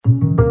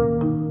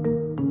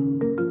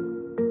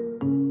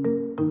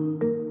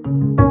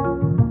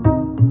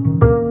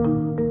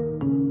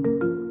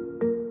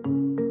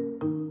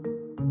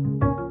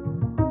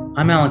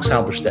Alex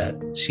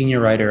Halberstadt, senior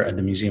writer at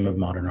the Museum of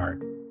Modern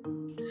Art.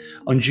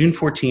 On June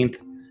 14th,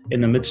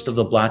 in the midst of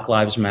the Black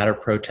Lives Matter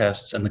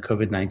protests and the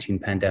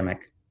COVID-19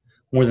 pandemic,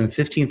 more than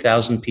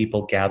 15,000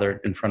 people gathered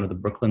in front of the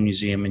Brooklyn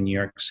Museum in New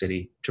York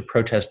City to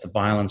protest the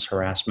violence,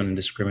 harassment, and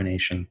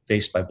discrimination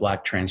faced by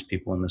Black trans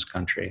people in this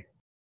country.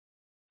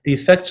 The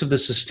effects of the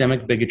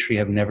systemic bigotry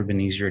have never been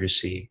easier to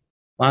see.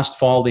 Last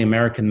fall, the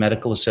American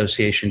Medical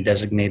Association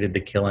designated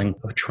the killing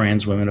of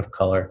trans women of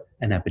color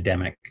an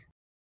epidemic.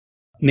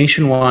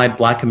 Nationwide,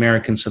 Black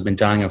Americans have been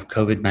dying of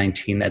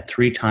COVID-19 at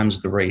 3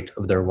 times the rate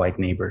of their white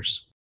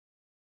neighbors.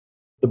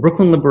 The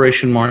Brooklyn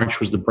Liberation March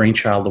was the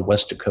brainchild of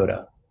West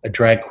Dakota, a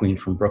drag queen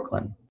from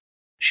Brooklyn.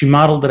 She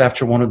modeled it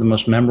after one of the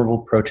most memorable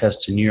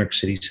protests in New York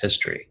City's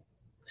history.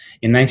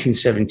 In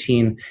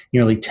 1917,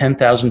 nearly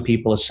 10,000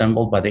 people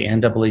assembled by the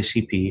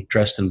NAACP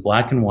dressed in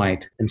black and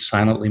white and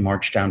silently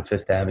marched down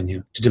Fifth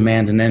Avenue to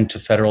demand an end to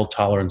federal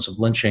tolerance of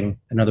lynching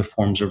and other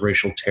forms of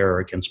racial terror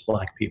against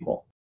Black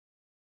people.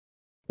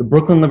 The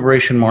Brooklyn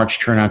Liberation March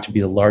turned out to be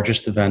the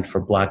largest event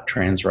for Black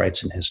trans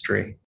rights in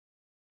history.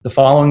 The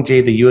following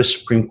day, the U.S.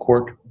 Supreme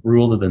Court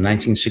ruled that the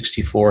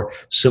 1964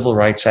 Civil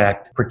Rights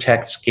Act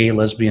protects gay,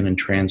 lesbian, and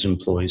trans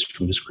employees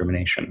from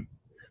discrimination.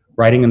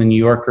 Writing in The New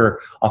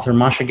Yorker, author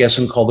Masha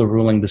Gessen called the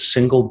ruling the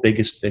single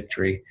biggest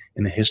victory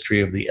in the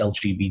history of the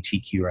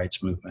LGBTQ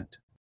rights movement.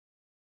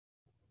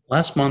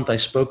 Last month, I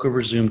spoke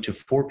over Zoom to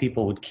 4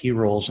 people with key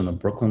roles in the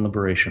Brooklyn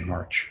Liberation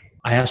March.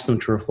 I asked them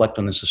to reflect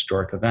on this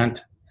historic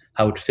event,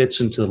 how it fits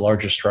into the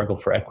larger struggle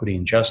for equity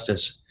and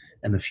justice,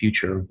 and the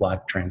future of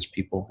Black trans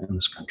people in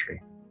this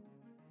country.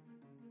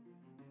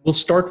 We'll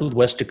start with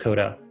West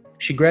Dakota.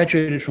 She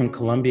graduated from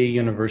Columbia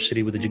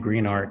University with a degree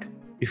in art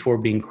before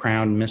being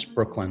crowned Miss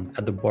Brooklyn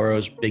at the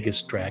borough's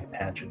biggest drag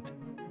pageant.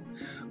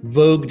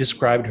 Vogue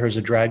described her as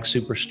a drag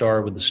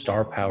superstar with the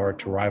star power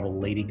to rival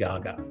Lady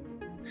Gaga.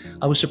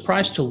 I was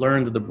surprised to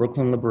learn that the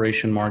Brooklyn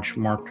Liberation March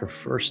marked her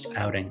first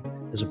outing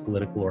as a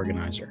political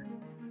organizer.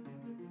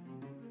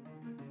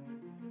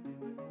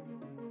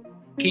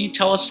 Can you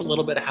tell us a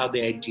little bit how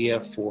the idea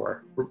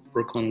for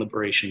Brooklyn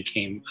Liberation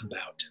came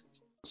about?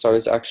 So I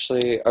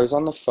was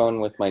on the phone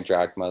with my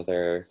drag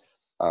mother.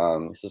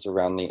 This is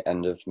around the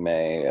end of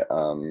May.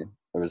 It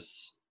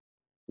was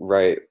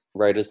right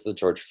as the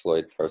George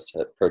Floyd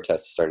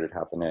protests started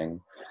happening.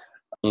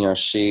 You know,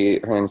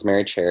 her name's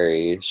Mary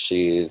Cherry.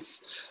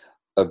 She's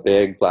a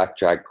big Black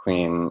drag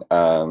queen,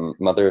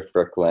 mother of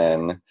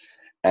Brooklyn.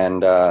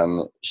 And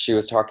she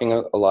was talking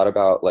a lot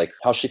about like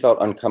how she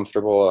felt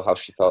uncomfortable, how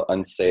she felt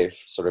unsafe,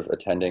 sort of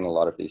attending a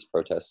lot of these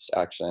protest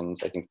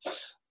actions. I think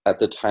at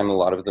the time, a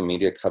lot of the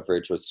media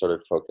coverage was sort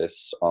of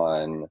focused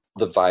on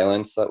the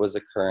violence that was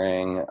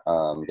occurring,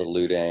 the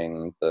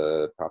looting,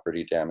 the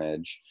property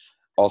damage.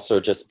 Also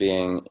just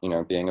being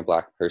a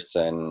Black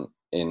person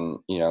in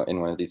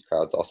one of these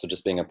crowds, also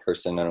just being a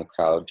person in a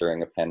crowd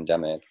during a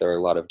pandemic. There were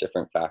a lot of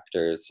different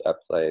factors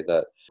at play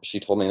that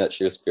she told me that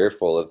she was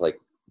fearful of like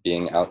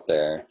being out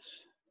there.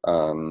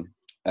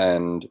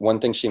 And one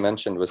thing she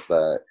mentioned was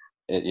that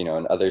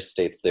in other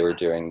states they were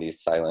doing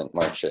these silent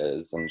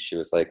marches, and she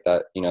was like,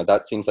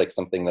 that seems like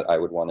something that I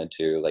would want to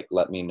do. Like,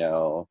 let me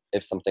know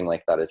if something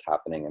like that is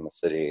happening in the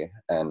city.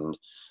 And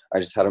I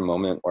just had a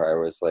moment where I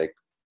was like,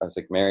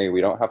 Mary, we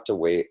don't have to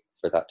wait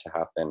for that to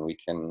happen. We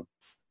can,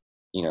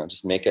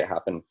 just make it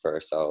happen for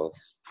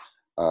ourselves.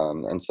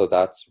 And so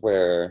that's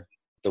where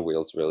the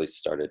wheels really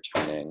started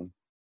turning.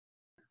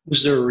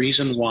 Was there a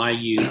reason why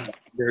you wanted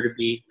there to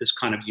be this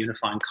kind of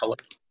unifying color?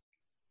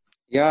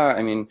 Yeah,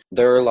 I mean,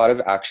 there are a lot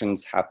of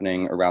actions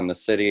happening around the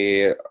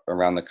city,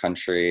 around the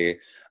country.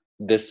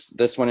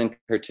 This one in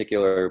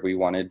particular, we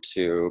wanted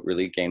to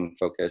really gain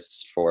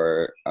focus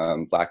for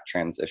Black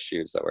trans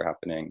issues that were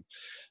happening.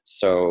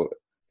 So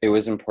it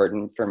was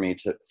important for me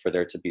for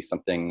there to be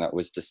something that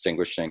was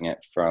distinguishing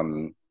it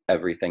from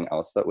everything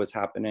else that was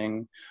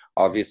happening.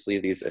 Obviously,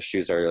 these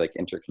issues are like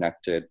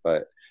interconnected,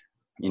 but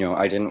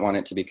I didn't want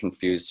it to be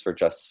confused for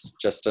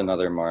just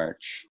another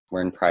march.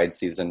 We're in Pride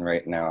season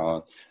right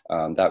now.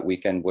 That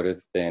weekend would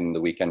have been the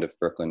weekend of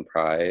Brooklyn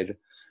Pride.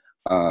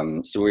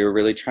 So we were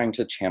really trying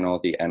to channel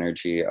the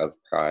energy of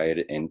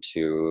Pride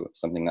into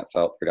something that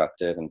felt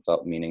productive and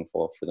felt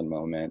meaningful for the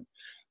moment.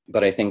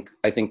 But I think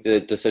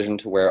the decision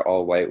to wear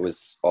all white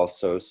was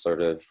also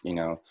sort of,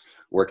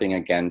 working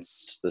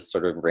against this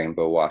sort of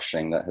rainbow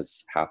washing that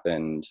has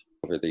happened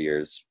over the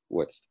years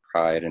with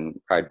Pride, and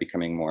Pride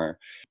becoming more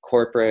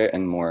corporate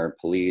and more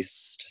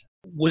policed.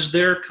 Was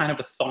there kind of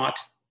a thought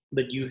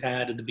that you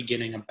had at the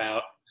beginning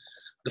about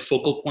the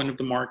focal point of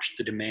the march,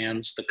 the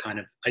demands, the kind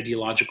of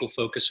ideological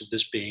focus of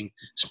this being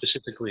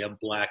specifically a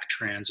Black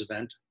trans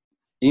event?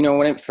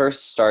 When it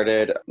first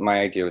started,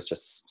 my idea was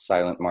just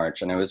silent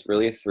march, and it was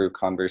really through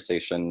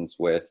conversations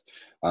with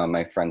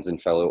my friends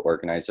and fellow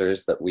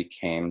organizers that we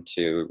came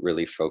to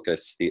really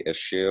focus the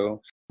issue.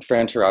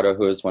 Fran Tirado,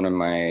 who is one of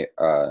my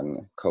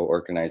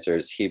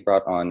co-organizers, he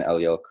brought on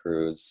Eliel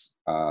Cruz,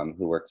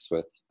 who works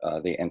with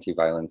the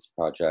Anti-Violence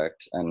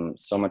Project, and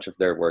so much of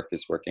their work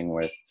is working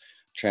with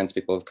trans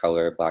people of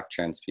color, Black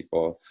trans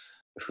people,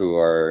 who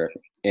are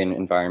in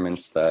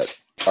environments that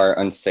are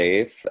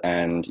unsafe,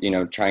 and, you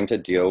know, trying to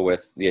deal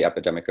with the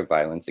epidemic of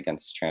violence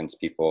against trans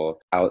people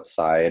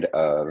outside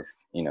of,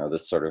 you know,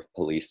 this sort of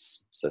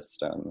police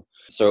system.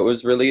 So it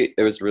was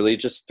really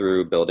just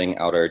through building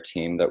out our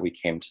team that we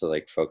came to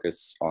like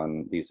focus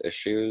on these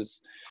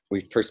issues.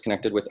 We first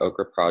connected with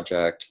Okra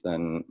Project,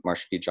 then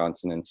Marsha P.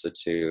 Johnson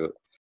Institute,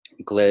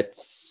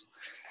 Glitz,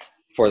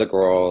 For the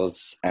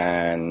Girls,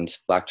 and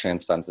Black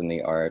Trans Femmes in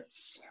the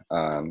Arts.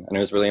 And it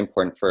was really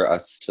important for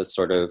us to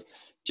sort of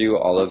do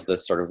all of the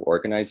sort of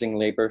organizing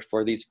labor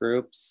for these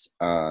groups,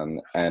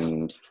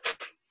 and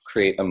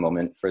create a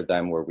moment for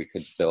them where we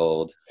could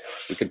build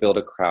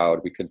a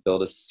crowd, we could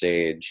build a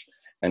stage,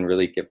 and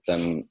really give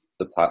them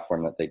the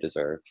platform that they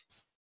deserve.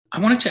 I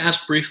wanted to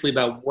ask briefly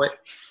about what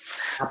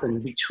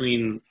happened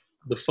between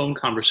the phone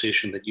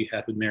conversation that you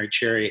had with Mary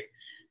Cherry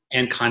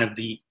and kind of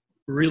the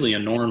really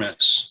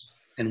enormous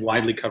and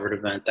widely covered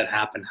event that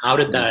happened. How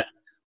did that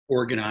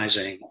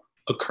organizing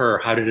occur?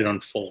 How did it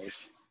unfold?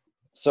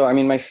 So, I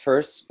mean, my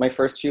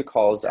first few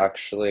calls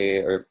actually,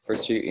 or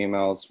first few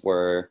emails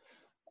were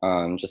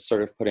just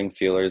sort of putting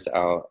feelers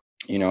out.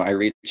 You know, I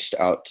reached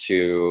out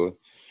to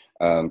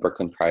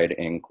Brooklyn Pride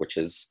Inc., which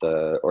is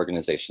the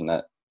organization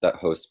that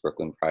hosts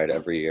Brooklyn Pride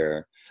every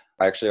year.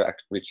 I actually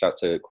reached out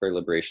to Queer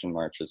Liberation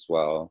March as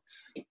well.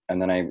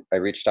 And then I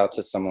reached out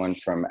to someone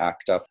from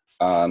ACT UP.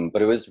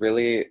 But it was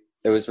really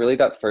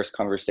that first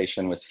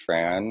conversation with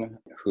Fran,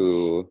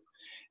 who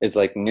is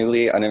like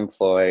newly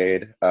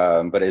unemployed,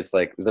 but is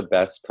like the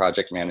best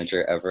project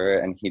manager ever.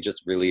 And he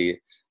just really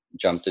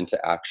jumped into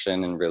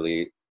action and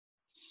really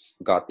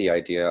got the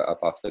idea up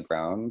off the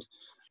ground.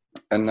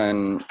 And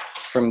then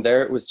from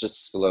there, it was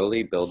just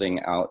slowly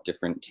building out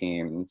different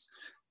teams.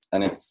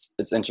 And it's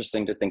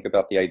interesting to think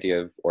about the idea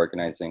of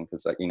organizing,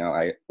 because, you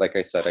know, like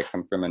I said, I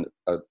come from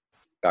a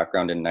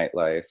background in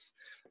nightlife.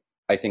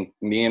 I think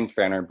me and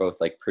Fran are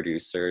both like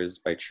producers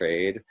by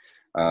trade,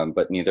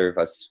 but neither of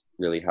us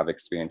really have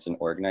experience in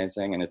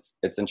organizing. And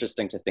it's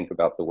interesting to think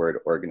about the word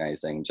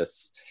organizing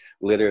just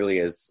literally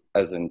as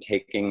in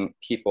taking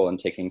people and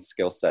taking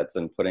skill sets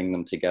and putting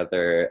them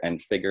together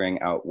and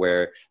figuring out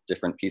where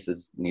different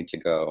pieces need to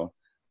go.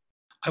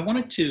 I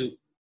wanted to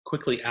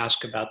quickly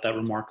ask about that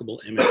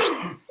remarkable image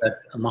that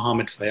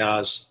Mohammed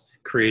Fayaz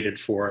created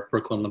for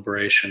Brooklyn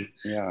Liberation,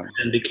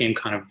 and became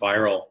kind of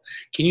viral.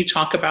 Can you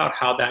talk about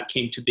how that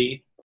came to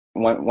be?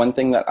 One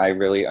thing that I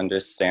really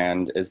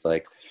understand is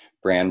like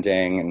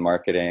branding and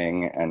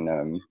marketing,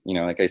 and you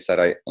know, like I said,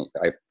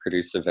 I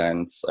produce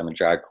events. I'm a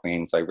drag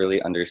queen, so I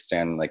really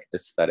understand like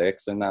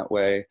aesthetics in that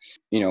way.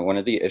 You know, one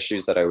of the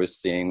issues that I was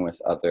seeing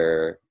with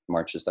other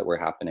marches that were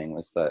happening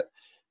was that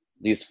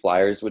these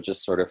flyers would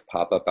just sort of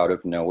pop up out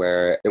of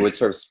nowhere. It would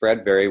sort of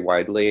spread very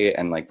widely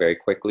and like very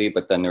quickly,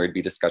 but then there would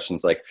be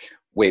discussions like,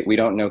 wait, we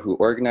don't know who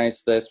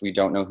organized this, we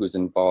don't know who's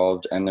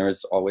involved. And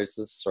there's always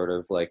this sort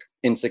of like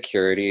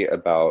insecurity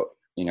about,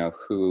 you know,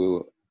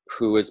 who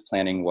is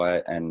planning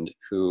what and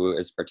who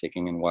is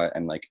partaking in what,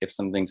 and like if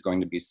something's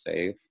going to be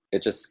safe.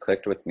 It just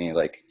clicked with me,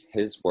 like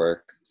his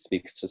work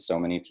speaks to so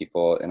many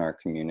people in our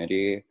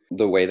community.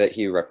 The way that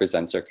he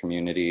represents our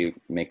community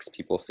makes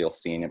people feel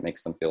seen, it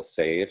makes them feel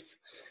safe.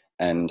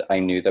 And I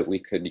knew that we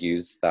could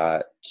use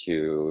that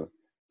to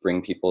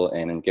bring people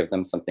in and give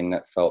them something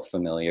that felt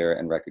familiar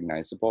and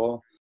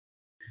recognizable.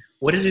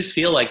 What did it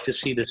feel like to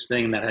see this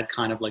thing that had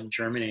kind of like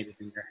germinated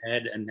in your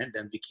head and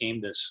then became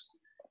this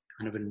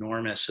kind of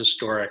enormous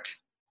historic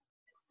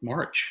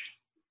march?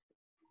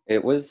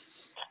 It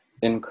was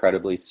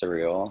incredibly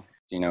surreal.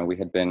 You know, we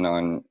had been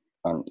on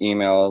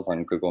emails,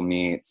 on Google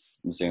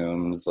Meets,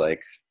 Zooms,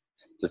 like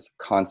just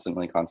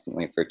constantly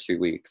for 2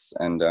 weeks.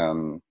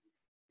 And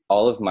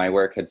all of my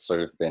work had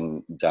sort of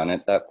been done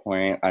at that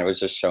point. I was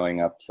just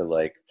showing up to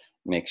like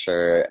make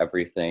sure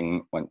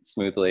everything went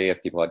smoothly.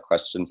 If people had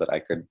questions, that I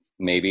could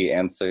maybe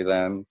answer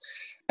them.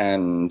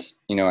 And,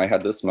 you know, I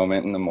had this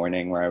moment in the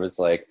morning where I was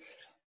like,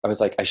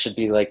 I should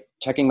be like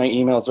checking my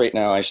emails right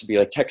now. I should be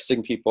like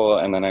texting people.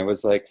 And then I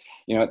was like,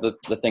 you know,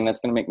 the thing that's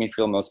going to make me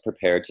feel most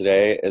prepared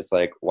today is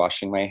like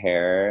washing my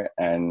hair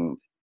and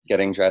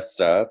getting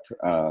dressed up.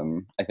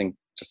 I think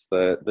just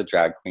the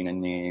drag queen in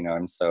me, you know,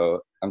 I'm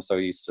so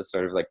used to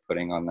sort of like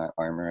putting on that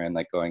armor and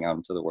like going out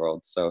into the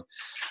world. So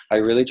I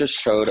really just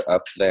showed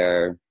up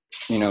there,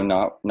 you know,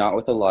 not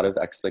with a lot of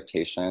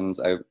expectations.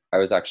 I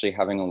was actually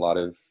having a lot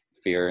of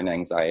fear and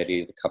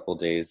anxiety the couple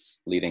days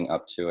leading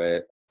up to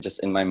it.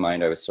 Just in my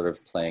mind, I was sort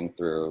of playing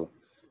through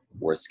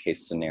worst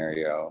case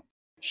scenario.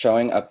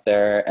 Showing up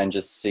there and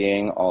just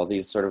seeing all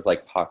these sort of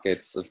like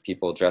pockets of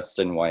people dressed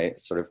in white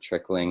sort of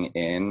trickling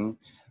in,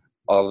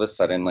 all of a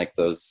sudden, like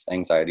those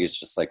anxieties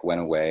just like went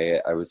away.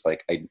 I was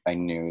like, I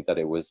knew that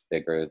it was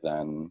bigger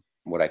than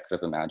what I could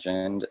have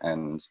imagined.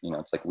 And, you know,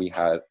 it's like we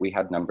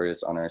had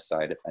numbers on our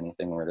side if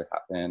anything were to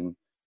happen.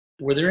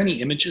 Were there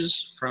any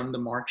images from the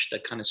march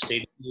that kind of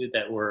stayed with you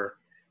that were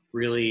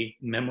really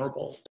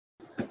memorable?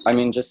 I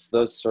mean, just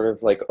those sort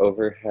of like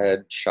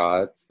overhead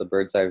shots, the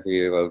bird's eye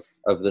view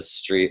of the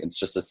street. It's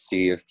just a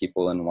sea of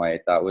people in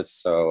white. That was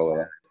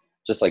so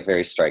just like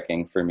very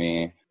striking for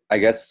me. I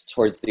guess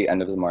towards the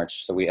end of the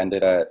march, so we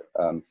ended at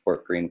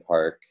Fort Greene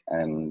Park,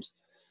 and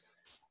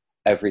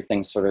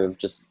everything sort of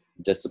just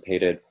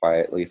dissipated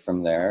quietly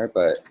from there.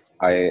 But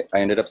I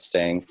ended up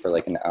staying for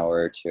like an hour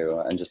or two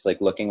and just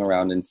like looking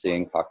around and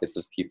seeing pockets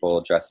of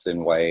people dressed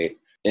in white,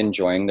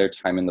 enjoying their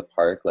time in the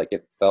park. Like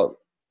it felt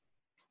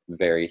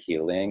very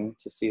healing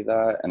to see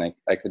that. And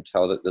I could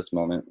tell that this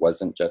moment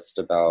wasn't just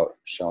about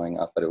showing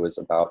up, but it was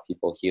about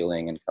people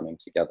healing and coming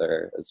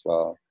together as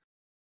well.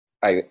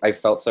 I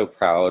felt so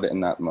proud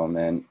in that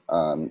moment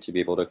to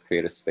be able to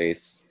create a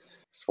space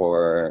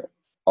for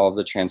all of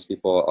the trans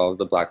people, all of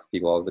the Black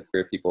people, all of the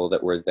queer people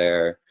that were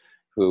there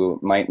who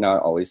might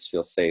not always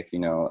feel safe. You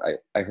know,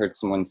 I heard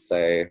someone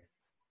say,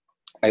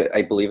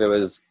 I believe it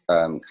was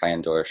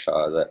Ceyenne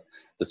Doroshow, that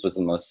this was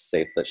the most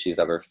safe that she's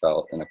ever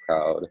felt in a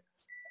crowd.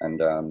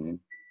 And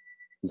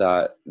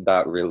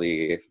that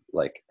really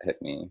like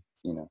hit me,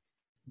 you know.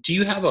 Do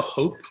you have a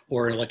hope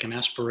or like an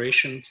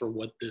aspiration for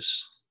what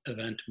this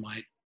event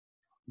might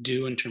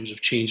do in terms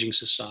of changing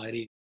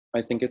society?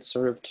 I think it's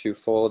sort of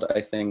twofold.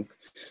 I think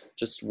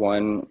just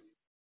one,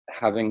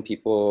 having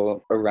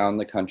people around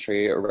the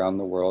country, around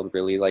the world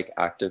really like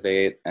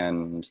activate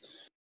and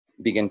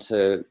begin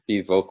to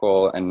be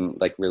vocal and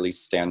like really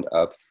stand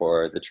up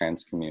for the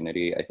trans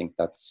community. I think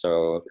that's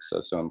so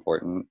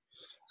important.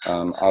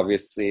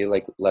 Obviously,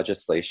 like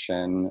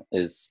legislation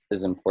is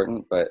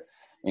important, but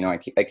you know,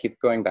 I keep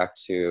going back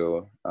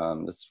to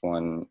this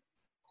one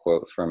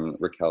quote from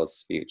Raquel's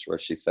speech where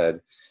she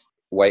said,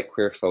 "White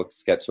queer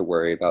folks get to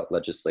worry about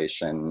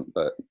legislation,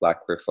 but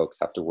Black queer folks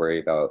have to worry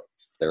about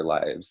their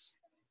lives."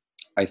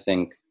 I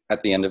think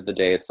at the end of the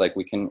day, it's like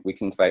we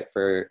can fight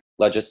for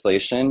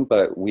legislation,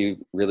 but we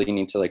really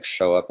need to like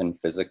show up and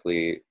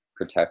physically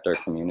protect our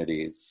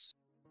communities.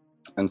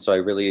 And so I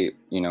really,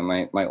 you know,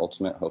 my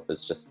ultimate hope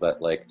is just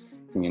that like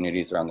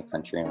communities around the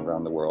country and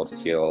around the world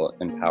feel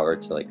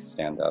empowered to like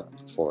stand up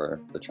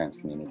for the trans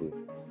community.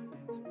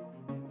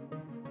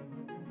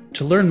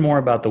 To learn more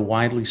about the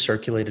widely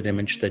circulated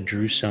image that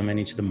drew so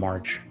many to the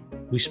march,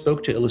 we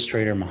spoke to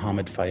illustrator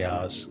Mohammed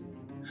Fayaz.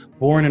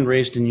 Born and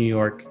raised in New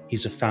York,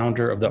 he's a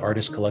founder of the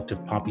artist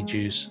collective Poppy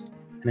Juice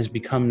and has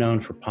become known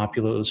for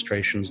popular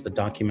illustrations that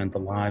document the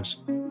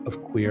lives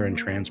of queer and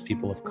trans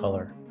people of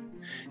color.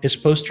 His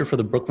poster for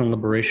the Brooklyn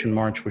Liberation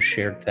March was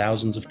shared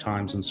thousands of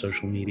times on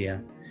social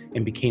media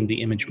and became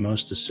the image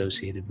most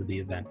associated with the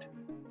event.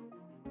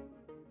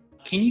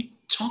 Can you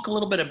talk a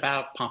little bit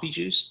about Poppy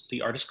Juice,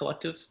 the artist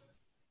collective?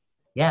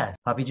 Yeah,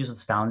 Poppy Juice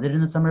was founded in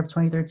the summer of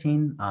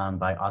 2013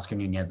 by Oscar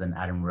Nunez and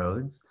Adam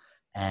Rhodes.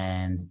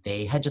 And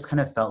they had just kind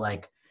of felt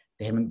like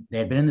they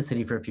had been in the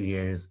city for a few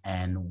years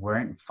and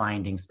weren't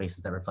finding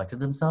spaces that reflected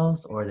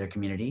themselves or their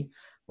community,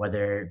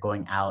 whether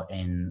going out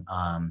in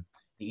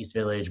the East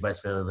Village,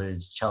 West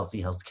Village, Chelsea,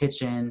 Hell's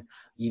Kitchen,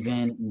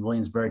 even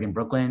Williamsburg and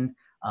Brooklyn,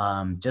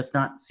 just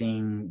not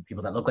seeing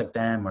people that look like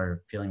them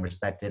or feeling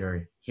respected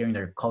or hearing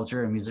their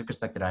culture or music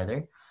respected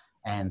either.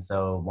 And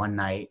so one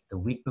night, the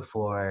week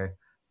before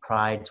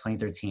Pride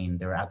 2013,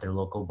 they were at their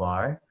local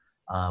bar,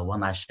 One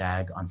Last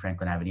Shag on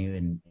Franklin Avenue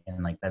in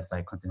like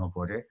Bedside, Clinton Hill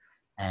border.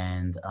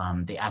 And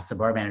they asked the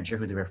bar manager,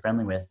 who they were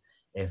friendly with,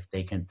 if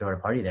they could throw a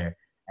party there.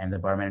 And the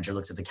bar manager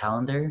looked at the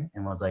calendar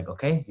and was like,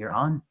 okay, you're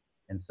on.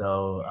 And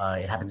so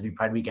it happened to be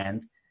Pride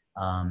weekend.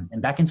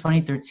 And back in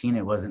 2013,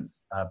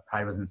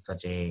 Pride wasn't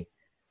such a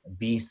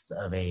beast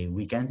of a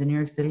weekend in New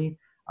York City.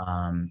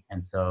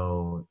 And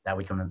so that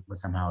weekend was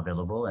somehow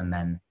available. And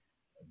then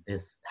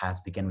this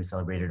past weekend, we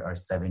celebrated our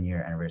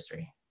 7-year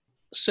anniversary.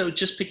 So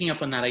just picking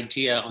up on that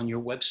idea, on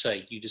your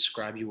website, you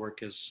describe your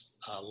work as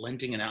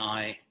lending an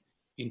eye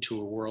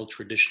into a world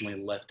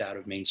traditionally left out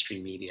of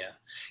mainstream media.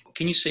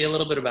 Can you say a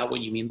little bit about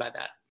what you mean by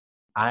that?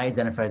 I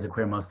identify as a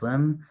queer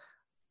Muslim.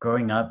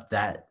 Growing up,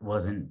 that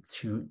wasn't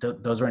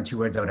those weren't two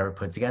words I would ever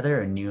put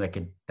together or knew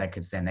that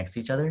could stand next to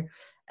each other.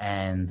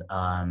 And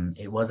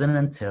it wasn't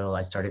until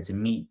I started to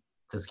meet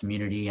this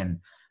community, and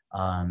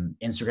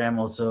Instagram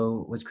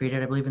also was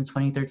created, I believe, in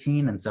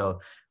 2013. And so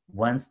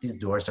once these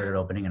doors started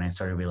opening and I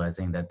started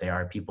realizing that there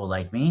are people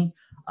like me,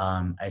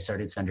 I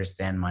started to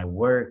understand my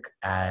work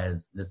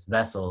as this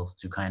vessel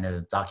to kind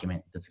of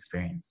document this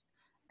experience.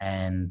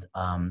 And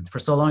for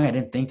so long, I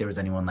didn't think there was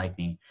anyone like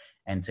me.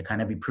 And to kind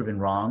of be proven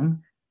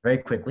wrong very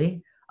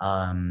quickly,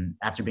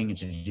 after being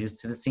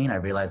introduced to the scene, I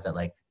realized that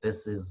like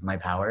this is my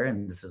power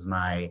and this is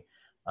my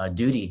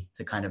duty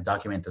to kind of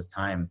document this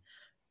time,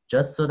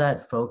 just so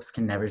that folks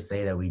can never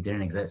say that we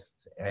didn't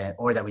exist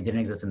or that we didn't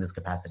exist in this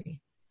capacity.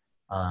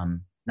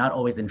 Not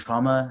always in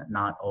trauma,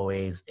 not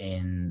always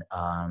in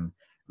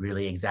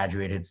really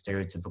exaggerated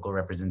stereotypical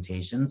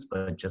representations,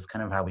 but just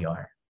kind of how we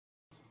are.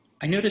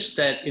 I noticed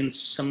that in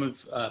some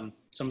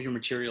of your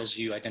materials,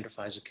 you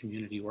identify as a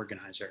community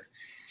organizer.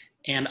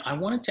 And I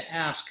wanted to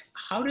ask,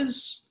 how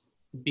does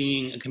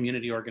being a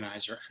community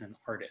organizer and an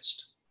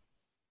artist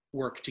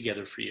work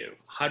together for you?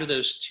 How do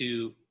those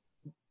two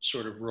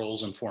sort of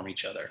roles inform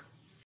each other?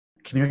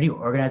 Community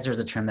organizer is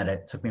a term that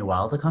it took me a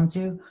while to come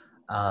to.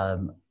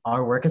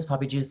 Our work as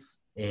Poppy Juice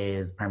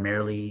is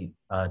primarily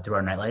through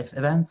our nightlife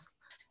events.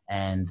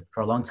 And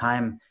for a long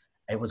time,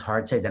 it was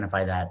hard to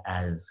identify that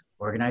as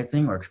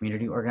organizing or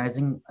community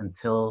organizing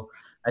until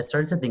I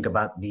started to think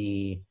about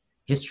the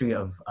history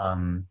of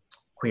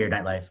queer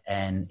nightlife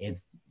and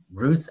its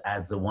roots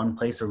as the one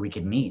place where we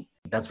could meet.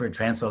 That's where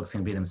trans folks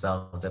can be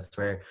themselves. That's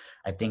where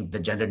I think the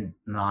gender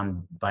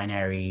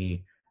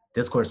non-binary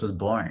discourse was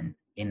born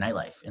in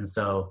nightlife. And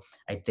so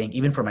I think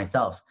even for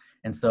myself.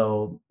 And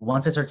so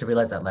once I started to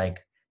realize that, like,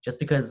 just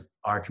because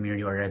our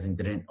community organizing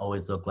didn't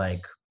always look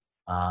like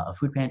a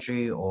food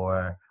pantry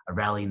or a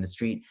rally in the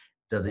street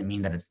doesn't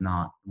mean that it's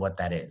not what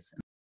that is.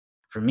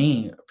 For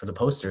me, for the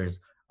posters,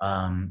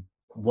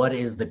 what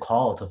is the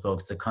call to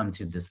folks to come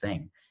to this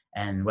thing?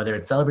 And whether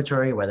it's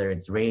celebratory, whether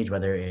it's rage,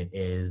 whether it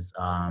is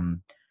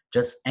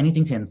just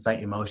anything to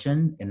incite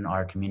emotion in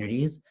our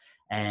communities.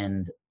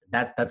 And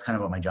that's kind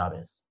of what my job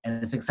is.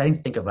 And it's exciting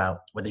to think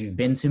about whether you've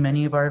been to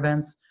many of our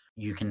events,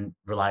 you can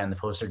rely on the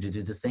poster to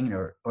do this thing,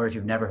 or if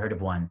you've never heard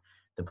of one,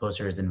 the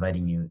poster is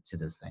inviting you to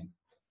this thing.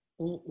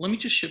 Well, let me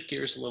just shift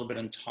gears a little bit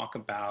and talk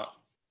about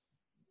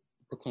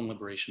Brooklyn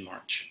Liberation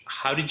March.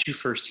 How did you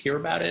first hear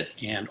about it?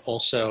 And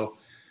also,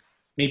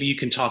 maybe you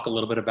can talk a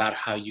little bit about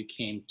how you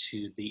came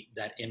to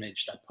that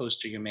image, that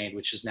poster you made,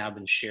 which has now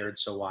been shared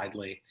so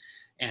widely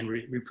and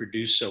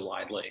reproduced so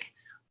widely.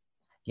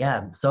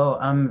 Yeah, so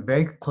I'm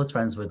very close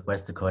friends with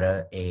West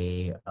Dakota,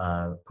 a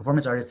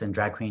performance artist and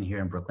drag queen here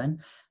in Brooklyn.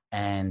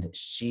 And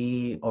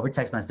she, over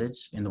text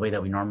message, in the way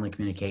that we normally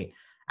communicate,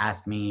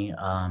 asked me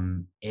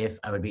if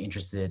I would be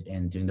interested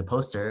in doing the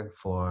poster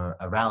for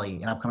a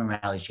rally, an upcoming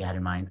rally she had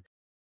in mind.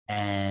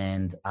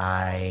 And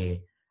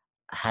I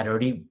had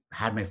already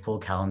had my full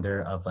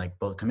calendar of like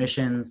both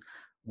commissions,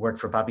 work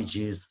for Poppy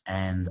Juice,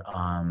 and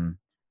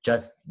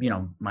just,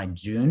 my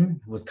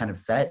June was kind of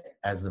set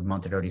as the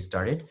month had already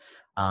started.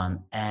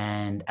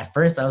 And at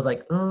first I was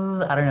like,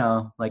 ooh, I don't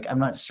know. Like, I'm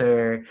not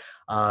sure.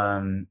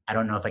 I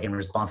don't know if I can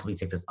responsibly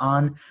take this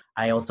on.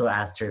 I also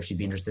asked her if she'd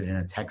be interested in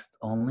a text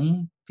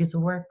only piece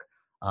of work.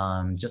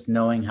 Just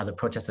knowing how the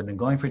protests have been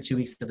going for 2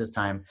 weeks at this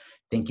time,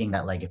 thinking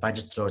that like, if I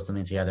just throw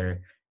something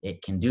together,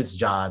 it can do its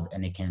job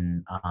and it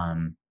can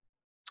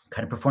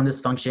kind of perform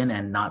this function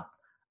and not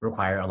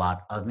require a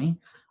lot of me.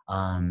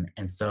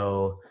 And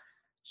so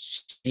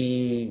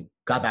she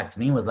got back to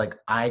me and was like,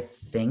 I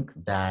think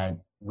that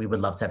we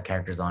would love to have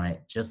characters on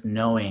it, just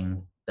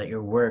knowing that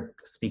your work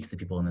speaks to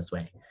people in this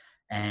way.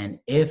 And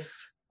if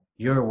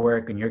your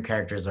work and your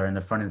characters are in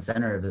the front and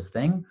center of this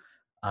thing,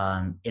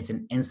 it's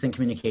an instant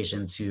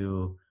communication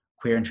to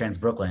queer and trans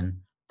Brooklyn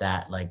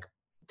that like,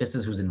 this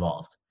is who's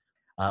involved.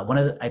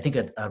 I think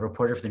a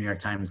reporter for the New York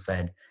Times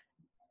said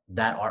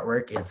that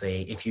artwork is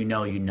a if you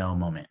know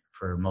moment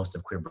for most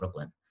of queer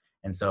Brooklyn.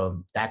 And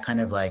so that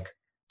kind of like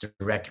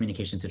direct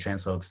communication to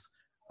trans folks,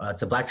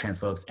 to Black trans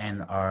folks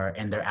and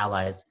their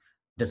allies,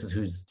 this is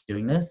who's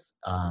doing this,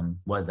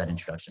 was that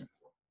introduction.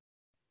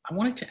 I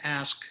wanted to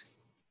ask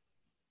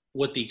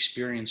what the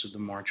experience of the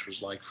march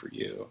was like for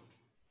you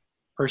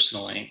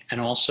personally, and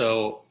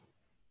also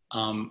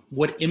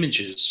what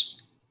images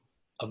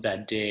of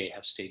that day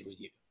have stayed with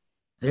you.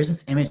 There's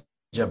this image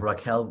of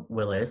Raquel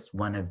Willis,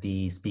 one of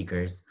the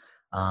speakers,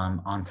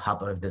 on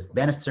top of this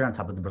banister, on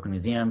top of the Brooklyn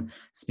Museum,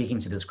 speaking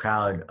to this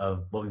crowd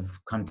of what we've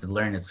come to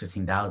learn is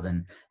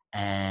 15,000.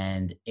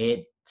 And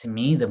it, to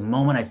me, the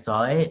moment I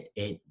saw it,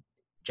 it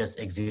just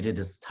exuded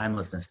this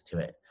timelessness to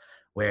it,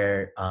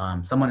 where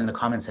someone in the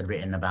comments had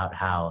written about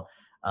how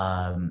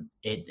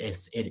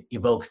it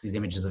evokes these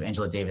images of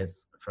Angela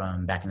Davis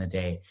from back in the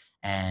day.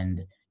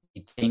 And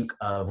you think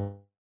of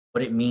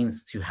what it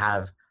means to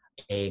have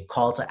a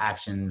call to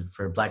action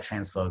for Black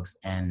trans folks,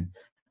 and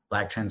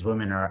Black trans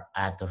women are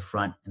at the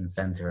front and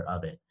center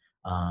of it,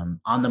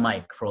 on the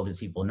mic for all these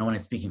people. No one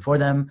is speaking for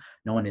them.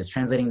 No one is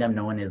translating them.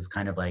 No one is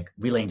kind of like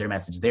relaying their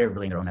message. They're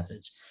relaying their own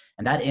message.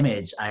 And that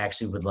image, I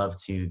actually would love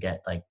to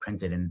get like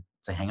printed and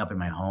to hang up in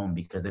my home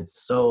because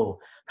it's so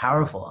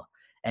powerful.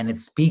 And it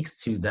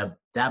speaks to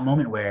that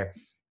moment where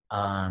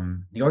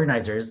the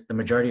organizers, the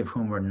majority of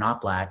whom were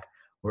not Black,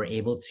 were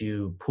able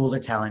to pool their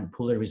talent,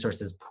 pool their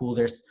resources, pool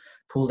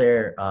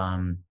their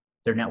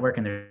network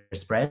and their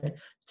spread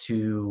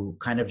to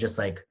kind of just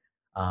like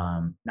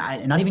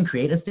not even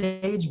create a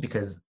stage,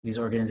 because these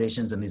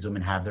organizations and these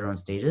women have their own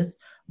stages,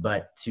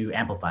 but to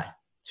amplify,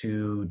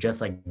 to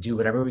just like do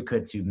whatever we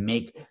could to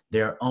make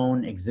their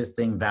own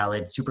existing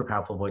valid, super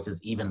powerful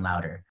voices even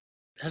louder.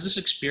 Has this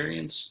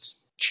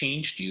experience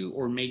changed you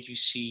or made you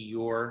see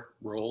your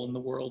role in the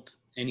world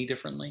any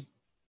differently?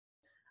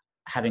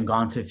 Having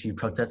gone to a few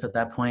protests at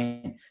that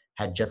point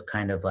had just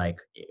kind of like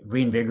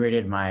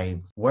reinvigorated my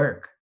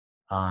work.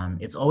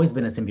 It's always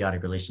been a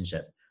symbiotic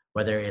relationship,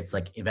 whether it's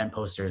like event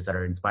posters that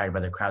are inspired by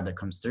the crowd that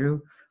comes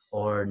through,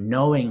 or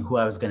knowing who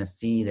I was going to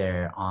see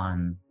there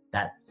on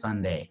that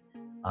Sunday.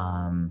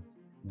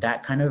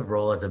 That kind of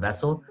role as a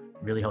vessel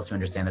really helps me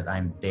understand that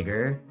I'm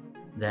bigger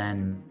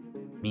than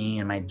me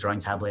and my drawing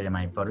tablet and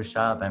my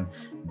Photoshop. I'm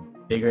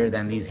bigger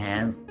than these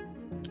hands.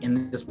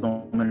 In this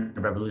moment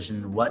of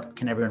revolution, what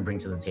can everyone bring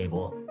to the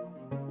table?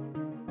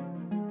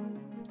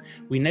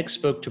 We next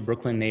spoke to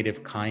Brooklyn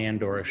native Ceyenne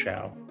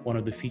Doroshow, one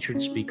of the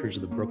featured speakers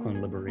of the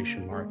Brooklyn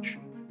Liberation March.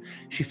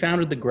 She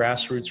founded the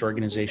grassroots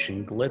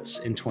organization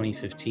Glitz in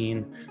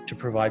 2015 to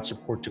provide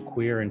support to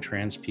queer and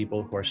trans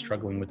people who are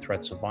struggling with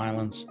threats of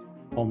violence,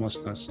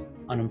 homelessness,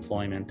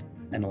 unemployment,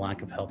 and a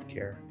lack of health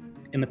care.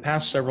 In the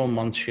past several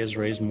months, she has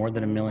raised more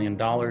than $1 million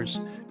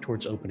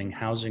towards opening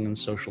housing and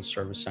social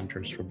service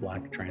centers for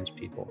Black trans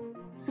people.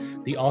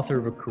 The author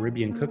of a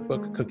Caribbean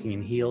cookbook, Cooking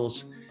in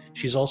Heels,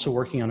 she's also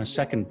working on a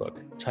second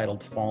book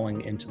titled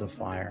Falling into the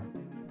Fire.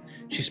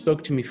 She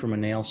spoke to me from a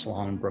nail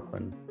salon in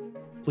Brooklyn.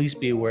 Please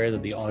be aware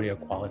that the audio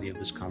quality of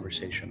this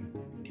conversation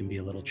can be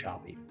a little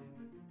choppy.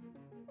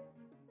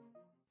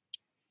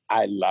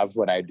 I love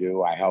what I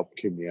do. I help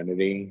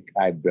community.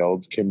 I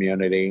build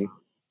community.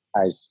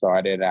 I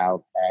started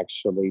out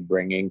actually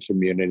bringing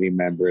community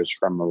members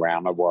from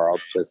around the world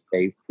to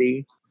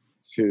safety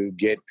to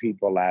get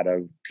people out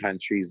of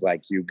countries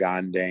like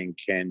Uganda and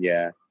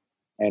Kenya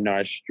and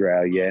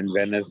Australia and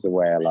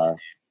Venezuela.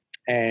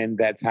 And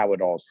that's how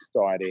it all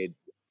started.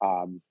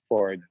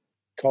 For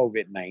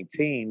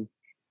COVID-19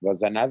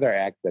 was another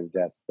act of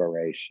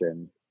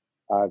desperation.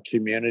 A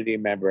community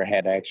member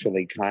had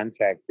actually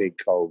contacted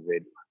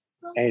COVID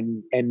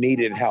and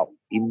needed help,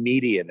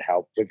 immediate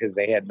help, because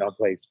they had no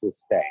place to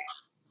stay.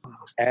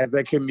 As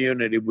a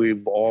community,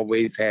 we've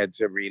always had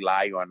to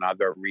rely on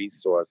other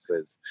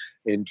resources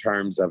in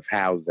terms of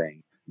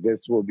housing.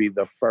 This will be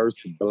the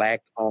first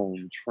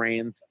Black-owned,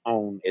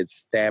 trans-owned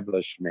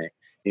establishment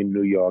in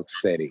New York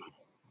City.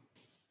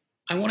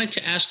 I wanted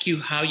to ask you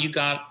how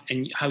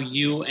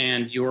you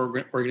and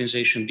your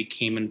organization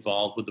became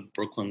involved with the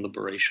Brooklyn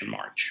Liberation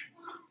March.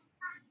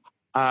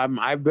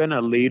 I've been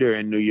a leader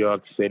in New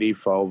York City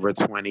for over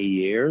 20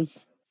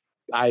 years.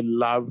 I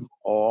love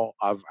all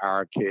of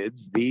our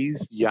kids.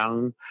 These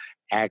young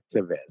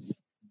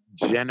activists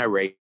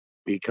generate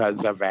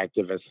because of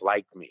activists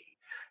like me.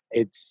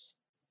 It's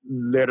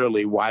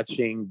literally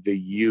watching the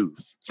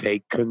youth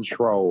take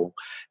control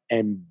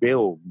and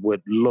build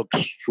what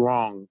looks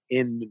strong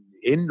in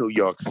New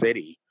York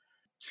City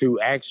to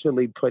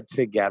actually put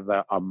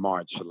together a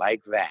march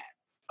like that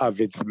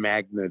of its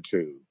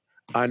magnitude,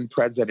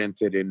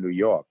 unprecedented in New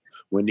York.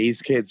 When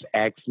these kids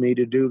asked me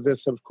to do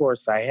this, of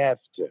course I have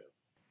to.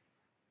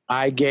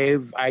 I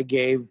gave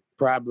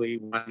probably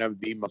one of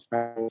the most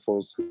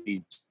powerful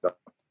speeches.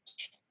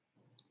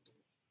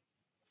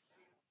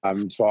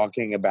 I'm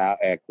talking about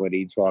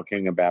equity,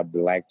 talking about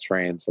Black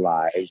trans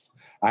lives.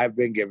 I've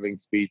been giving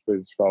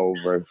speeches for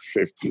over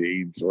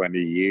 15, 20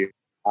 years.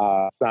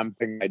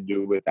 Something I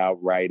do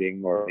without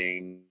writing or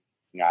reading.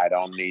 I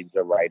don't need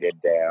to write it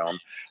down.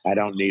 I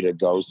don't need a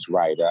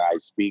ghostwriter. I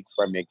speak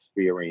from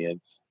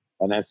experience.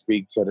 And I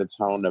speak to the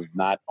tone of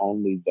not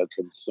only the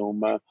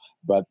consumer,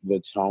 but the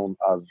tone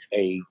of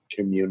a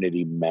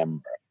community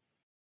member.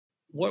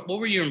 What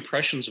were your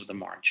impressions of the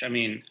march? I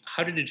mean,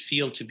 how did it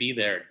feel to be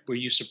there? Were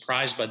you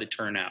surprised by the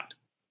turnout?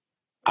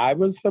 I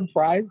was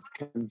surprised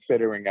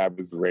considering I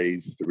was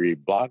raised 3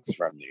 blocks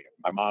from there.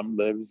 My mom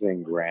lives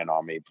in Grand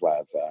Army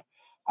Plaza.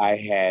 I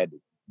had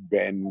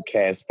been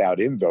cast out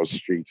in those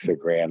streets of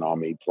Grand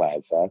Army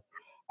Plaza.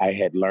 I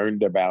had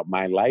learned about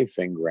my life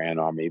in Grand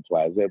Army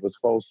Plaza. It was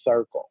full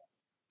circle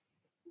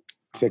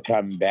to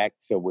come back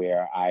to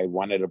where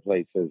one of the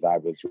places I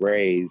was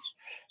raised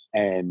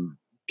and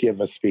give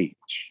a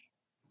speech.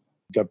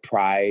 The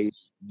pride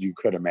you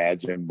could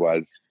imagine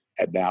was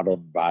an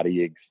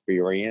out-of-body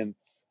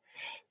experience.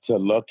 To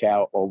look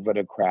out over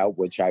the crowd,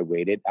 which I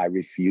waited, I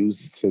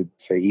refused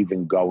to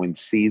even go and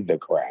see the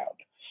crowd.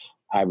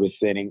 I was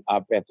sitting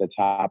up at the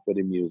top of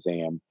the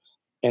museum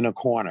in a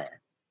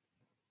corner.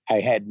 I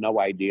had no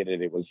idea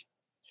that it was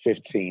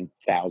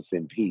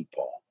 15,000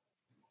 people.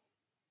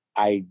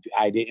 I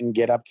didn't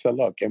get up to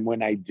look. And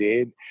when I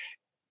did,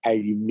 I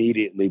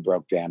immediately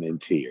broke down in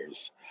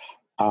tears.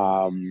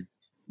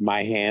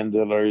 My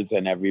handlers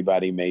and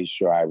everybody made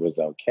sure I was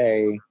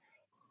okay.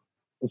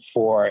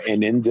 For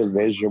an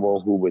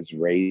individual who was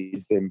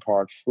raised in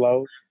Park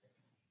Slope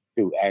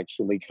to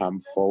actually come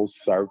full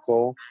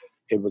circle,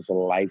 it was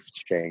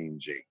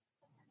life-changing.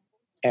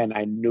 And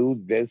I knew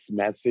this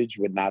message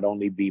would not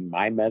only be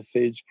my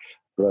message,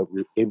 but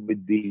it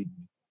would be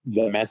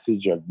the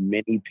message of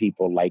many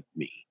people like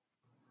me.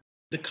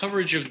 The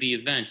coverage of the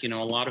event,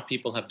 a lot of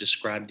people have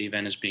described the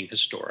event as being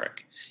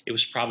historic. It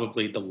was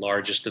probably the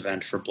largest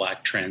event for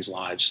Black trans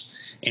lives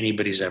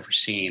anybody's ever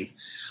seen.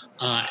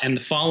 And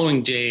the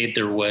following day,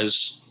 there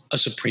was a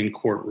Supreme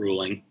Court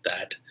ruling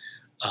that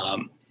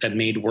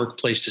made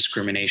workplace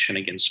discrimination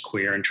against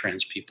queer and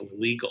trans people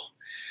illegal.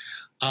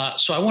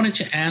 So I wanted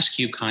to ask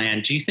you, Ceyenne,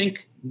 do you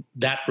think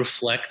that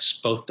reflects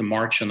both the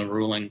march and the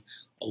ruling,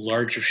 a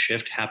larger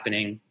shift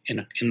happening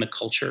in the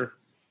culture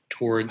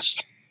towards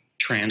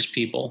trans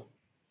people?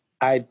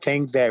 I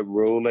think that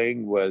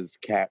ruling was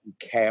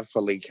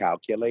carefully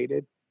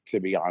calculated, to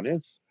be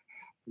honest.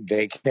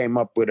 They came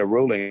up with a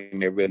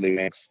ruling that really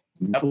makes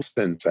no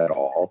sense at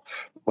all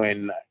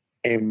when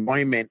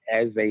employment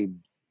as a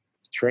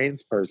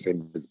trans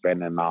person has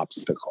been an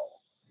obstacle.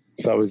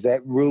 So is that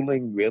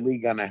ruling really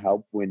going to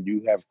help when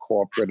you have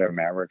corporate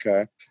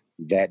America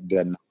that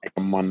denies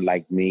someone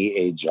like me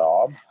a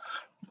job?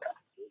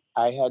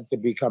 I had to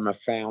become a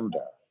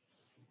founder.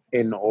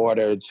 in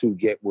order to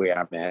get where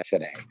I'm at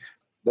today.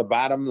 The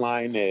bottom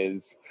line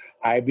is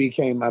I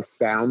became a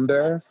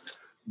founder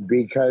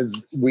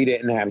because we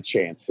didn't have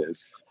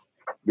chances,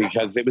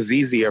 because it was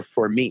easier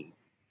for me.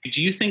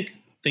 Do you think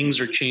things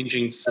are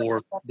changing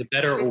for the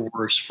better or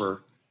worse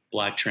for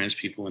Black trans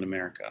people in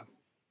America?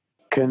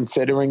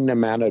 Considering the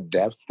amount of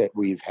deaths that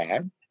we've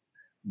had,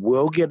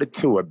 we'll get it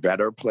to a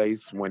better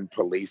place when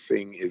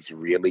policing is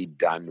really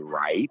done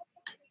right,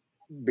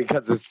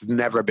 because it's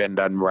never been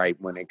done right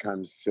when it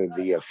comes to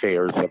the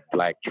affairs of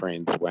Black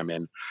trans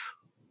women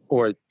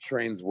or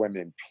trans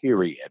women,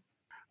 period.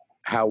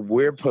 How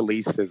we're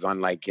policed is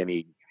unlike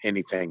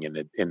anything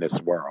in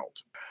this world.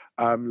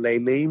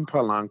 Layleen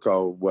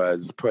Polanco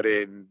was put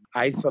in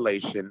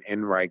isolation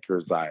in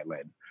Rikers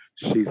Island.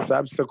 She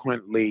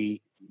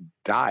subsequently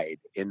died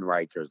in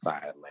Rikers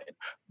Island.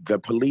 The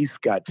police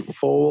got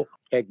full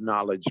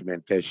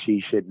acknowledgement that she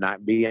should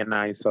not be in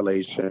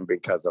isolation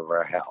because of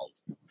her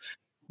health,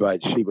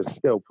 but she was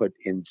still put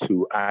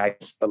into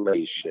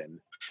isolation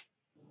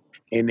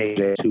in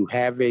a to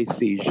have a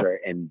seizure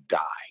and die.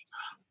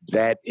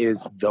 That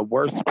is the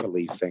worst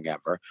policing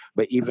ever.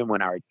 But even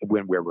when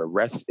we're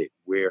arrested,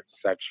 we're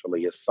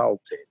sexually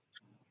assaulted.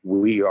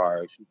 We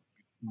are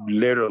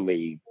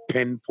literally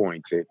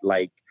pinpointed.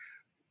 Like,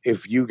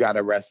 if you got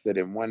arrested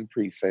in one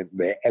precinct,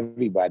 that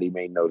everybody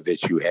may know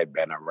that you had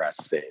been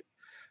arrested.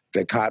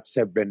 The cops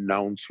have been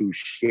known to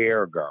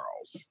share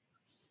girls,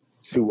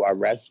 to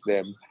arrest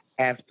them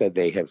after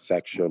they have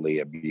sexually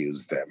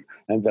abused them.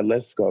 And the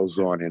list goes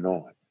on and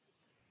on.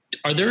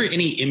 Are there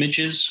any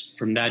images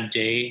from that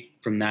day,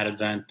 from that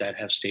event, that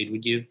have stayed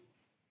with you?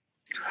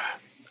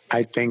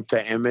 I think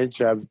the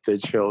image of the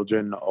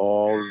children,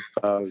 all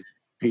the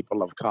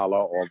people of color,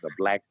 all the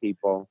Black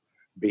people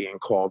being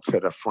called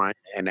to the front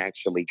and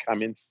actually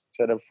coming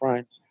to the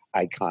front,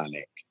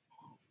 iconic.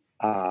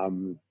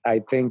 I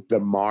think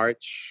the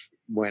march,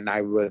 when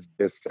I was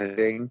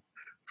descending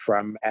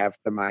from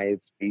after my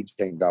speech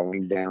and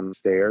going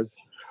downstairs,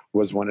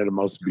 was one of the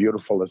most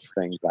beautifulest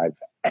things I've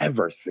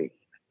ever seen.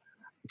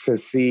 To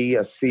see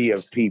a sea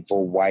of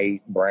people,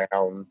 white,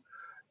 brown,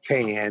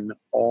 tan,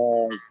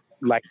 all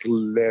like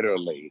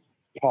literally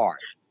part.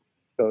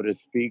 So the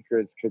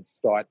speakers could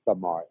start the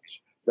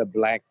march. The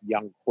Black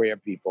young queer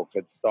people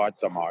could start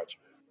the march.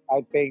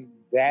 I think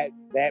that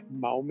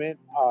moment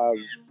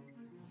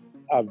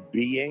of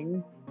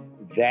being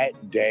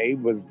that day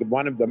was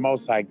one of the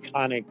most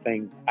iconic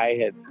things I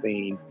had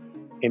seen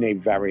in a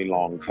very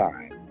long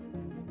time.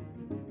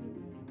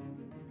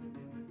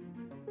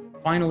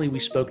 Finally, we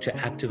spoke to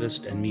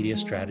activist and media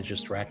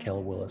strategist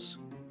Raquel Willis,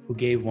 who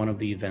gave one of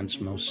the event's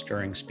most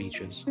stirring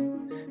speeches.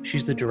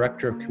 She's the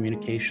director of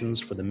communications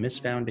for the Miss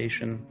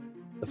Foundation,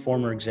 the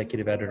former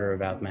executive editor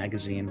of Out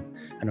Magazine,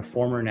 and a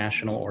former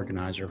national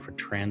organizer for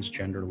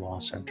Transgender Law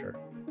Center.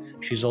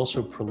 She's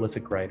also a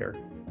prolific writer.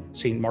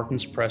 St.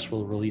 Martin's Press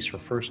will release her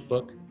first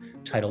book,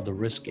 titled The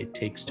Risk It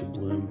Takes to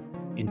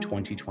Bloom, in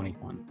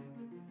 2021.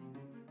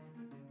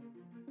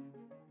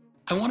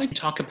 I want to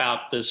talk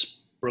about this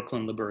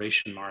Brooklyn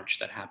Liberation March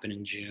that happened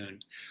in June.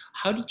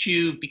 How did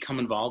you become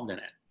involved in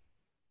it?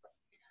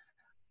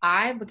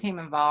 I became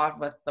involved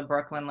with the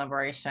Brooklyn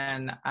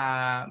Liberation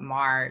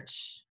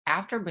March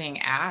after being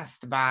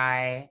asked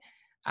by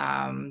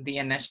the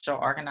initial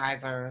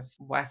organizers,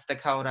 West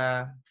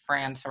Dakota,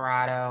 Fran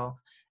Tirado,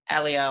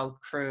 Eliel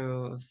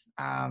Cruz,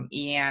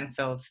 Ian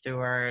Field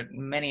Stewart,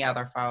 many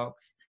other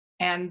folks.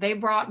 And they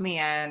brought me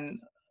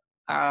in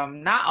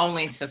not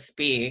only to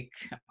speak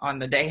on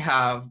the day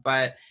of,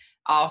 but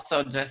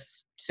also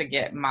just to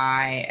get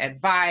my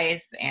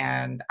advice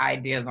and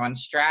ideas on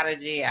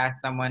strategy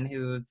as someone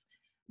who's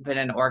been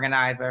an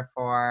organizer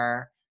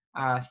for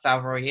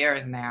several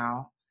years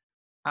now.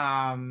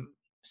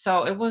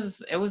 So it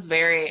was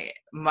very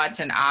much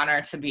an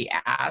honor to be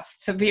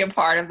asked to be a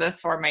part of this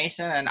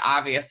formation, and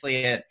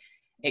obviously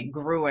it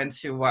grew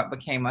into what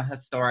became a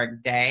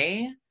historic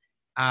day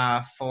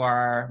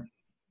for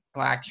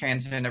Black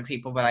transgender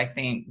people, but I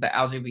think the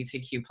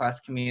LGBTQ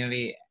plus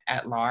community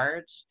at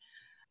large.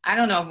 I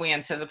don't know if we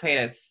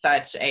anticipated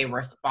such a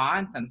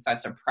response and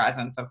such a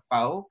presence of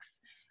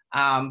folks,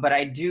 but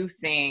I do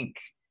think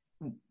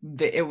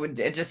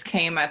it just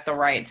came at the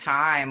right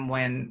time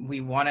when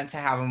we wanted to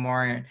have a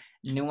more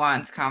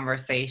nuanced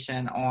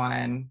conversation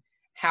on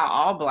how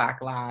all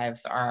Black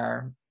lives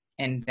are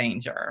in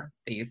danger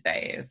these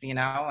days, you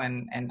know,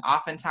 and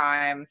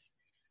oftentimes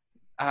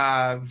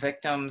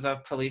victims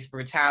of police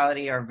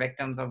brutality or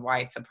victims of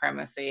white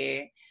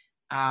supremacy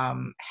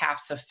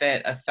have to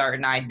fit a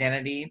certain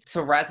identity to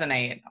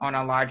resonate on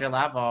a larger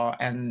level.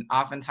 And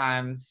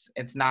oftentimes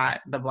it's not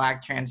the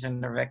Black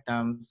transgender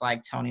victims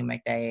like Tony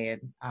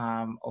McDade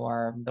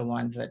or the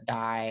ones that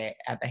die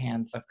at the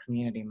hands of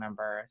community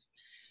members.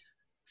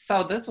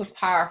 So this was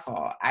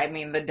powerful. I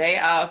mean, the day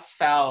of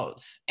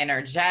felt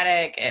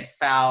energetic. It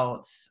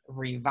felt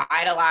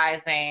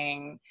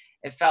revitalizing.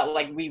 It felt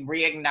like we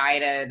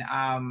reignited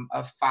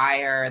a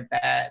fire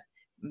that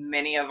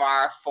many of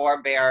our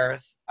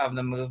forebears of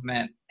the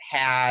movement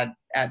had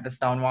at the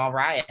Stonewall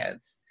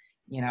riots.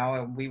 You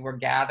know, we were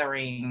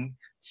gathering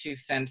to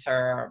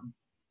center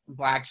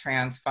Black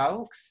trans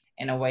folks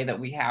in a way that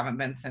we haven't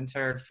been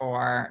centered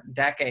for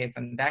decades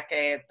and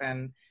decades.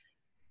 And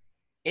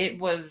it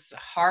was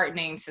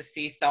heartening to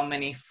see so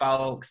many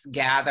folks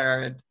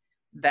gathered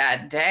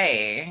that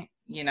day,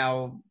 you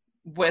know,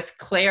 with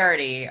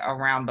clarity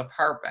around the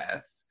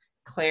purpose,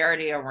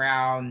 clarity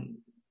around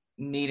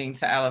needing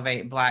to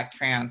elevate Black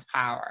trans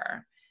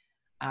power.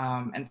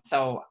 And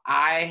so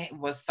I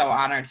was so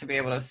honored to be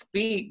able to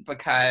speak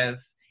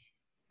because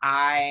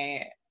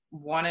I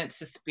wanted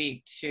to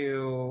speak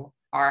to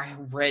our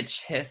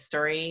rich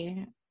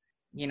history.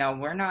 You know,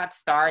 we're not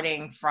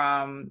starting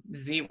from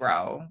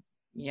zero.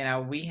 You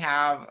know, we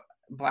have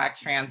Black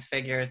trans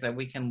figures that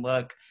we can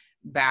look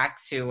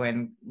back to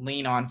and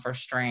lean on for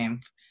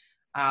strength.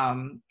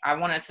 I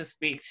wanted to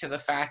speak to the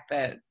fact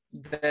that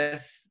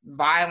this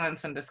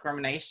violence and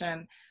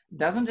discrimination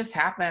doesn't just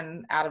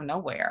happen out of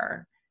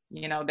nowhere.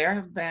 You know, there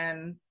have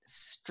been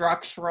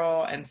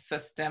structural and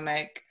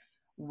systemic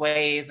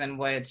ways in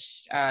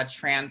which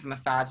trans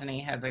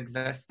misogyny has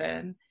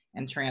existed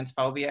and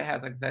transphobia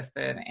has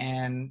existed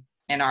in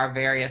our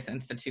various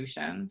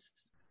institutions.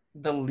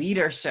 The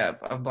leadership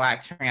of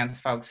Black trans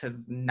folks has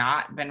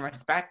not been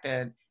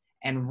respected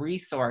and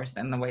resourced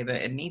in the way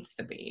that it needs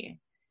to be.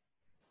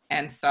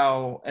 And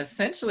so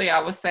essentially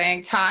I was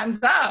saying, time's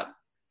up.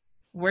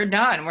 We're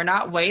done. We're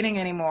not waiting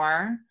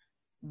anymore.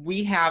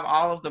 We have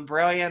all of the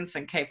brilliance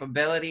and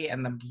capability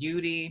and the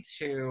beauty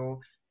to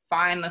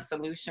find the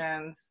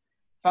solutions.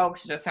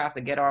 Folks just have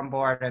to get on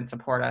board and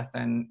support us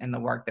in the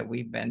work that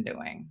we've been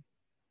doing.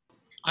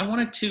 I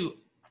wanted to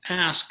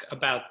ask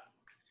about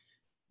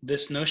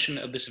this notion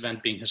of this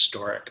event being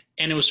historic.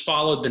 And it was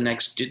followed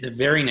the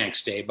very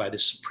next day by the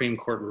Supreme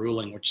Court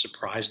ruling, which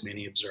surprised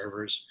many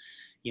observers,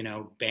 you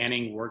know,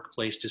 banning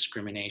workplace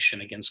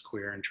discrimination against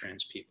queer and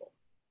trans people,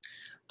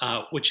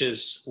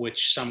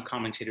 which some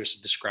commentators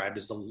have described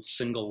as the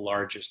single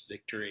largest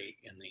victory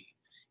in the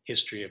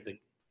history of the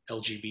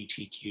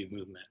LGBTQ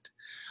movement.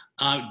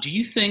 Do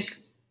you think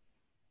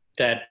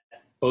that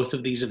both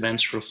of these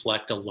events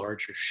reflect a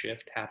larger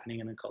shift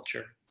happening in the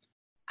culture?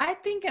 I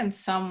think in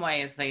some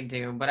ways they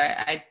do, but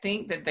I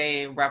think that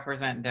they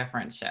represent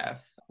different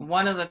shifts.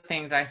 One of the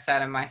things I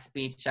said in my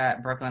speech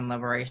at Brooklyn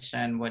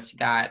Liberation, which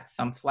got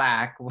some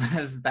flack,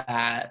 was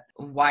that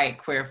white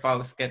queer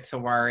folks get to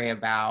worry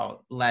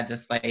about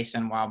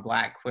legislation while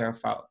Black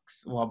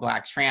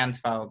trans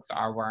folks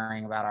are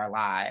worrying about our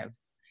lives.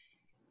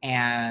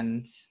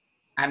 And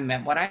I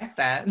meant what I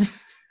said.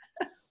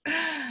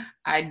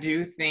 I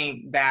do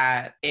think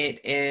that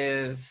it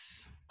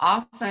is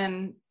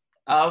often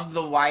of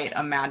the white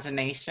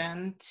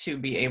imagination to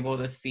be able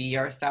to see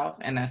yourself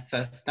in a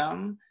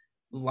system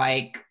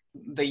like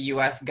the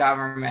US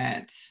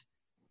government,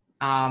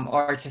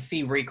 or to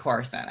see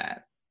recourse in it.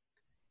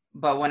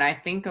 But when I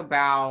think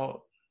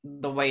about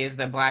the ways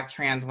that Black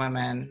trans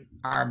women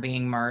are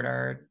being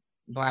murdered,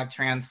 Black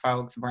trans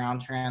folks, brown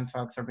trans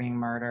folks are being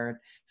murdered,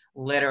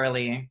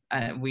 literally,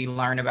 we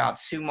learned about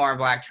 2 more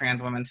Black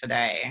trans women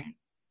today.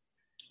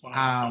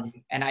 Wow.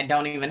 And I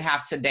don't even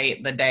have to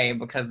date the day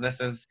because this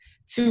is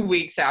 2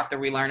 weeks after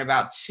we learned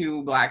about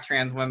 2 Black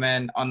trans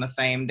women on the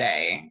same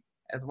day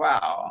as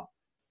well.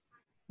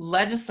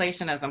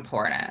 Legislation is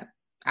important.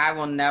 I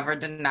will never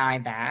deny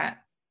that.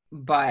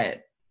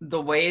 But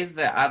the ways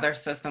that other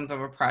systems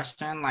of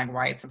oppression, like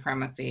white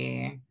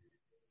supremacy,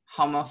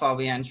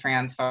 homophobia, and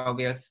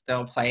transphobia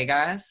still plague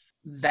us,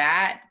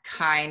 that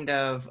kind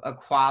of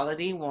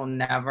equality will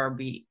never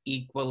be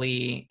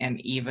equally and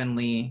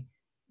evenly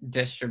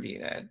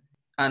distributed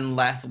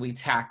unless we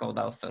tackle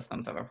those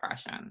systems of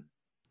oppression.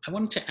 I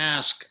wanted to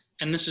ask,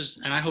 and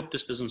I hope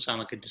this doesn't sound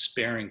like a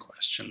despairing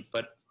question,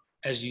 but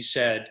as you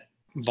said,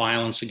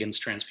 violence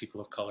against trans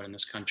people of color in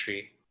this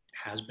country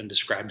has been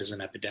described as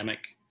an epidemic.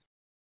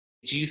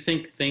 Do you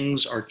think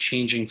things are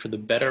changing for the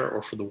better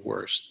or for the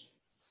worse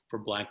for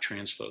Black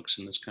trans folks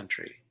in this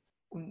country?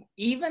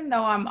 Even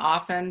though I'm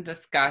often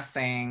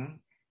discussing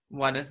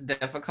what is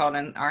difficult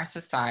in our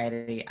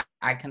society,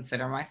 I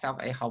consider myself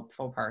a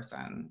hopeful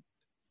person.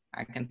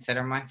 I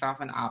consider myself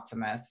an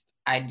optimist.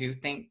 I do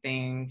think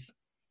things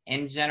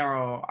in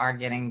general are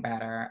getting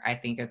better. I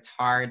think it's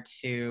hard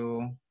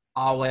to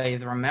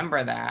always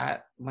remember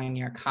that when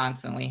you're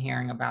constantly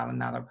hearing about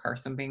another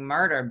person being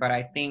murdered. But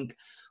I think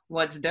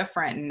what's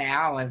different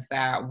now is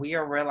that we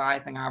are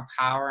realizing our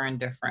power in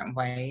different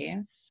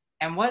ways.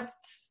 And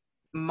what's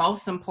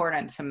most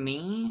important to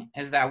me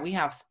is that we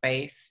have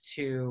space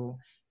to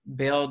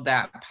build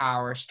that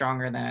power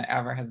stronger than it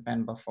ever has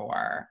been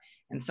before.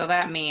 And so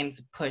that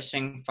means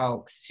pushing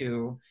folks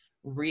to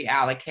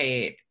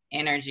reallocate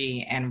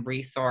energy and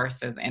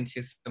resources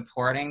into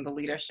supporting the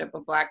leadership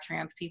of Black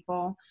trans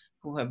people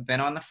who have been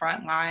on the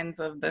front lines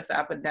of this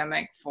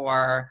epidemic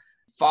for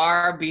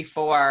far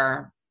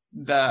before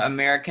the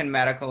American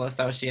Medical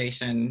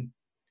Association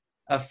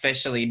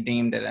officially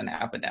deemed it an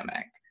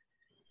epidemic.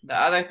 The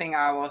other thing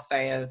I will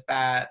say is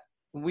that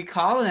we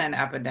call it an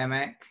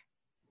epidemic,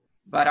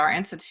 but our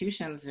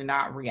institutions do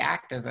not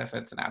react as if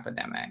it's an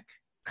epidemic.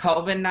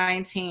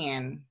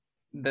 COVID-19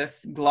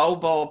 this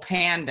global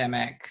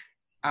pandemic,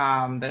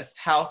 this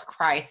health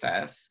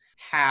crisis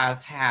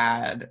has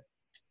had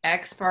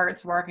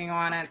experts working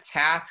on it,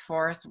 task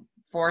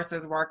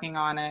forces working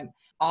on it,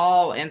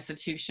 all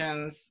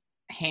institutions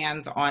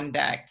hands on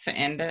deck to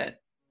end it.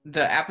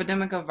 The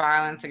epidemic of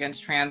violence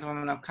against trans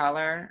women of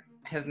color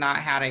has not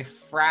had a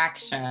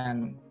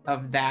fraction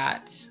of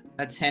that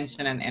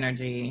attention and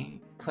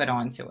energy put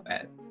onto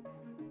it.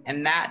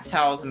 And that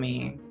tells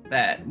me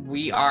that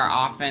we are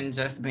often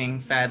just being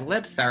fed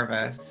lip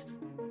service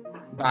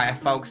by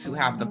folks who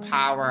have the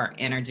power,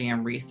 energy,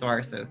 and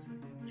resources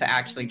to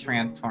actually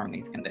transform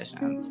these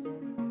conditions.